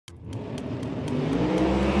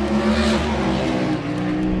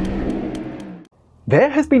There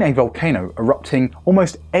has been a volcano erupting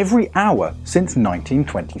almost every hour since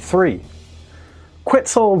 1923.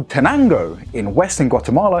 Quetzaltenango in western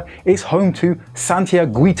Guatemala is home to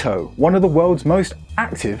Santiaguito, one of the world's most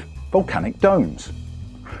active volcanic domes.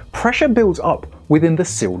 Pressure builds up within the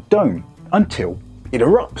sealed dome until it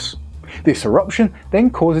erupts. This eruption then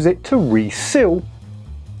causes it to reseal,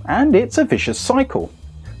 and it's a vicious cycle.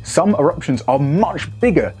 Some eruptions are much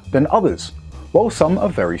bigger than others, while some are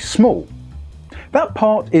very small. That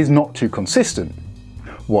part is not too consistent.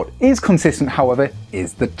 What is consistent, however,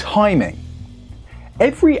 is the timing.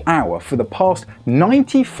 Every hour for the past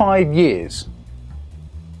 95 years.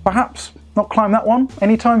 Perhaps not climb that one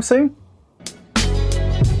anytime soon?